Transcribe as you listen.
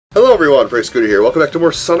Hello everyone, Frank Scooter here. Welcome back to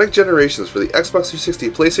more Sonic Generations for the Xbox 360,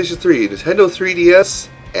 PlayStation 3, Nintendo 3DS,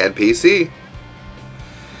 and PC.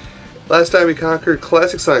 Last time we conquered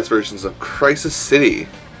classic Sonic's versions of Crisis City.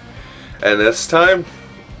 And this time,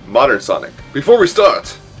 modern Sonic. Before we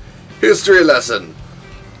start, history lesson.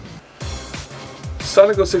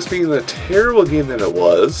 Sonic 06, being the terrible game that it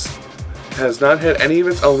was, has not had any of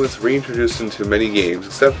its elements reintroduced into many games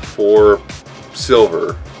except for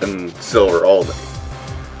Silver and Silver only.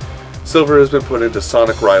 Silver has been put into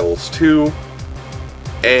Sonic Rivals 2,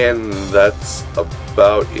 and that's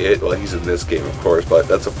about it. Well, he's in this game, of course, but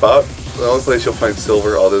that's about the only place you'll find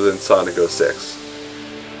Silver other than Sonic 06.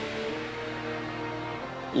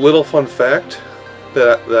 Little fun fact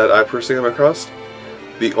that I personally come across: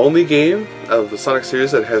 the only game of the Sonic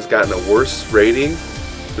series that has gotten a worse rating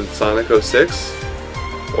than Sonic 06,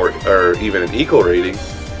 or even an equal rating,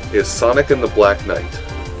 is Sonic and the Black Knight.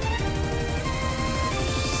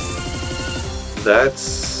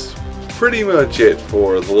 That's pretty much it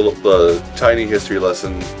for the tiny history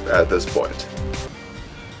lesson at this point.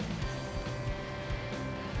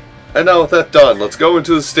 And now with that done, let's go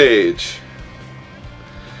into the stage.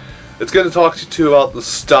 It's going to talk to you about the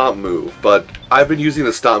stomp move, but I've been using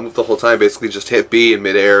the stomp move the whole time, basically just hit B in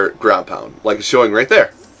midair, ground pound, like it's showing right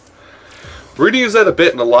there. We're going to use that a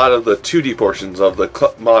bit in a lot of the 2D portions of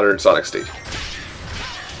the modern Sonic stage.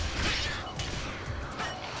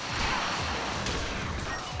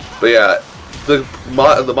 But yeah, the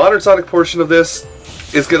modern Sonic portion of this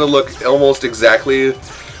is going to look almost exactly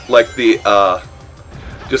like the,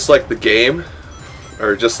 just like the game,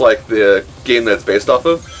 or just like the game that's based off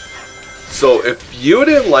of. So if you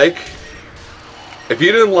didn't like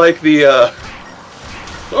the,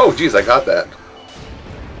 oh geez, I got that.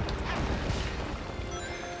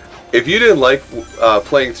 If you didn't like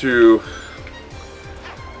playing through,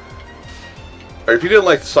 or if you didn't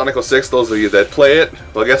like Sonic 06, those of you that play it,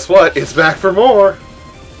 well guess what? It's back for more!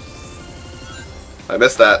 I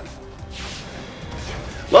missed that.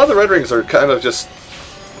 A lot of the renderings are kind of just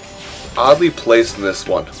oddly placed in this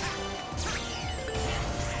one.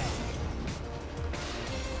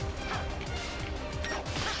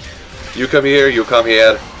 You come here, you come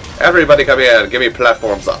here. Everybody come here and give me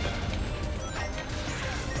platforms up.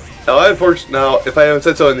 Now, if I haven't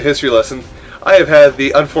said so in the history lesson, I have had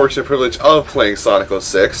the unfortunate privilege of playing Sonic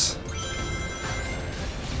 06.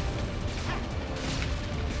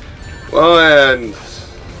 Well, and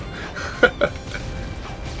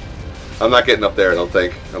I'm not getting up there, I don't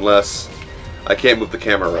think, unless I can't move the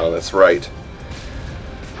camera around. That's right.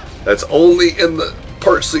 That's only in the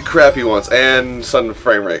partially crappy ones, and sudden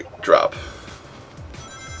frame rate drop.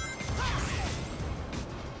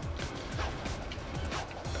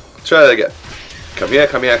 Let's try that again. Come here,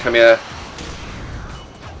 come here, come here.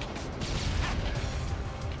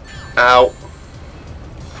 Ow.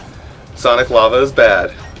 Sonic lava is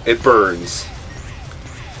bad. It burns.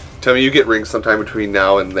 Tell me you get rings sometime between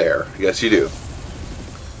now and there. Yes, you do.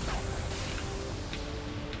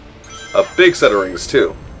 A big set of rings,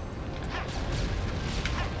 too.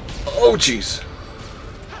 Oh, jeez.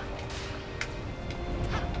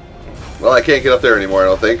 Well, I can't get up there anymore, I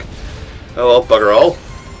don't think. Oh, well, bugger all.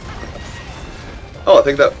 Oh, I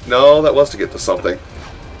think that... No, that was to get to something.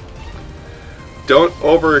 Don't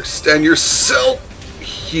overextend yourself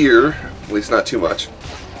here. At least not too much.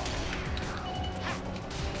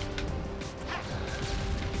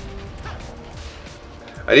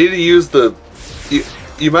 I need to use the...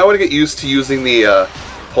 You might want to get used to using the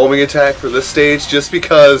homing attack for this stage, just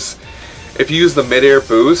because if you use the mid-air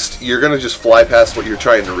boost, you're going to just fly past what you're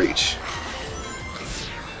trying to reach.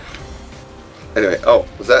 Anyway, oh,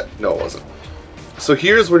 was that? No, it wasn't. So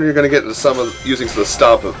here's when you're going to get into some of using the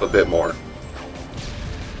stomp a bit more.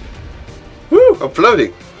 Woo! I'm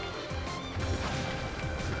floating!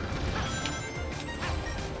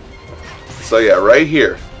 So yeah, right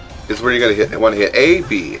here is where you're going to hit. You want to hit A,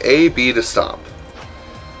 B to stomp.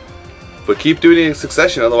 But keep doing it in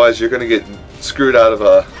succession, otherwise you're going to get screwed out of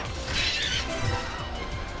a...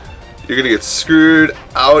 You're going to get screwed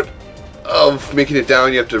out of making it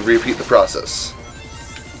down. You have to repeat the process.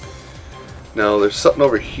 Now there's something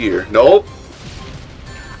over here. Nope.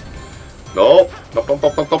 Nope. Nope, nope,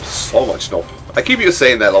 nope, nope, nope. So much nope. I keep you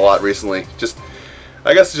saying that a lot recently.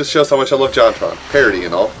 I guess it just shows how much I love JonTron. Parody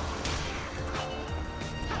and all.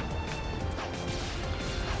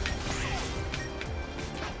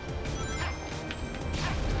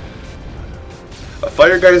 A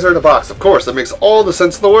fire geyser in a box. Of course, that makes all the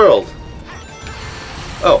sense in the world.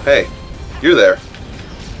 Oh, hey. You're there.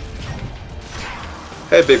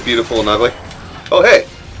 Hey, big, beautiful, and ugly. Oh, hey.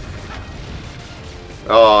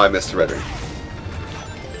 Oh, I missed the rendering.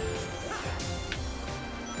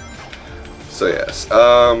 So yes,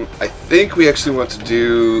 I think we actually want to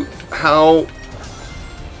do how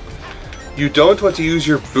you don't want to use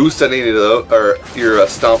your boost on any of those, or your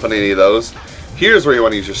stomp on any of those. Here's where you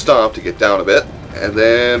want to use your stomp to get down a bit, and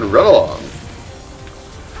then run along.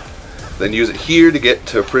 Then use it here to get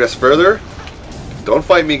to progress further. Don't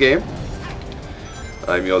fight me, game.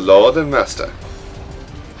 I'm your lord and master.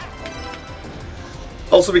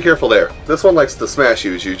 Also be careful there. This one likes to smash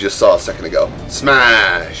you, as you just saw a second ago.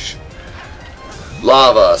 Smash!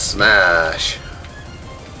 Lava smash!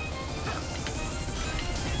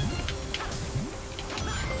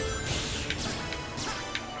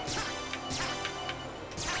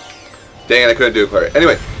 Dang it, I couldn't do it quite.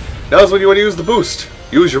 Anyway, now's when you want to use the boost.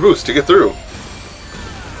 Use your boost to get through.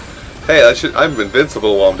 Hey, I'm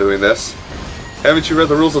invincible while I'm doing this. Haven't you read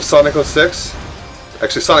the rules of Sonic 06?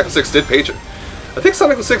 Actually, Sonic 06 did page it. I think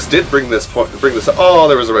Sonic 06 did bring this up. Oh,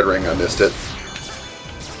 there was a red ring. I missed it.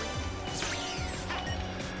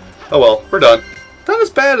 Oh well, we're done. Not as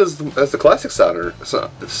bad as the classic Saturn,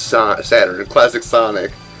 classic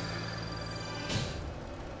Sonic.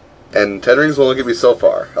 And 10 rings will only get me so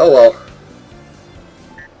far. Oh well.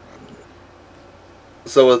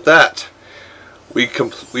 So with that, we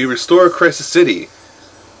restore Crisis City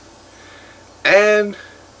and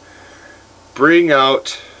bring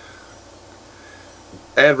out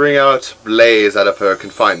Blaze out of her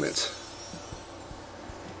confinement.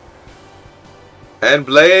 And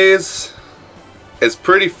Blaze is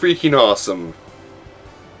pretty freaking awesome.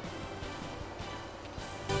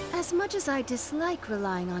 As much as I dislike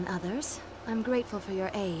relying on others, I'm grateful for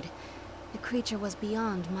your aid. The creature was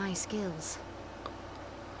beyond my skills.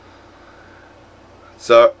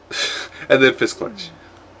 So, and then fist clench.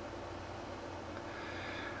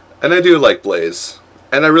 And I do like Blaze.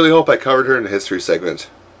 And I really hope I covered her in the history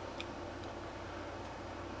segment.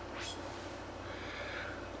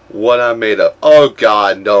 What I'm made of. Oh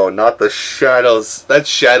god, no, not the Shadows. That's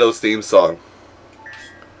Shadows theme song.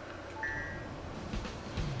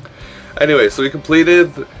 Anyway, so we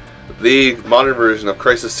completed the modern version of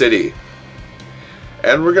Crisis City.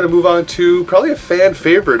 And we're going to move on to probably a fan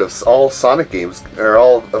favorite of all Sonic games, or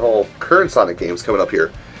all current Sonic games coming up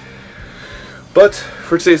here. But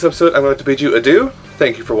for today's episode, I'm going to bid you adieu.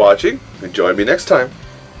 Thank you for watching, and join me next time.